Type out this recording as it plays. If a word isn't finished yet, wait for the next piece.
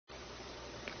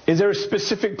Is there a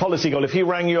specific policy goal? If he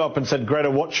rang you up and said, Greta,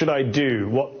 what should I do?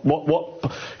 What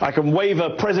I can wave a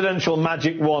presidential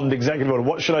magic wand, executive order.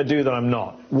 What should I do that I'm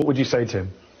not? What would you say to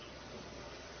him?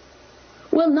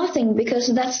 Well, nothing, because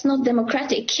that's not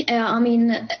democratic.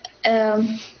 An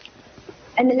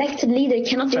elected leader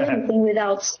cannot do anything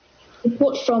without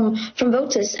support from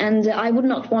voters, and I would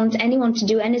not want anyone to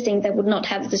do anything that would not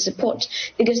have the support,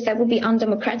 because that would be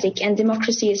undemocratic, and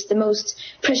democracy is the most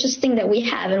precious thing that we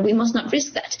have, and we must not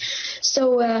risk that. So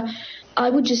I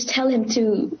would just tell him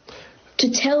to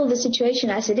tell the situation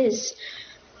as it is.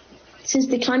 Since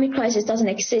the climate crisis doesn't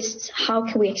exist, how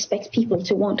can we expect people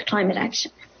to want climate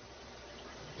action?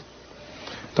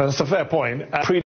 That's a fair point.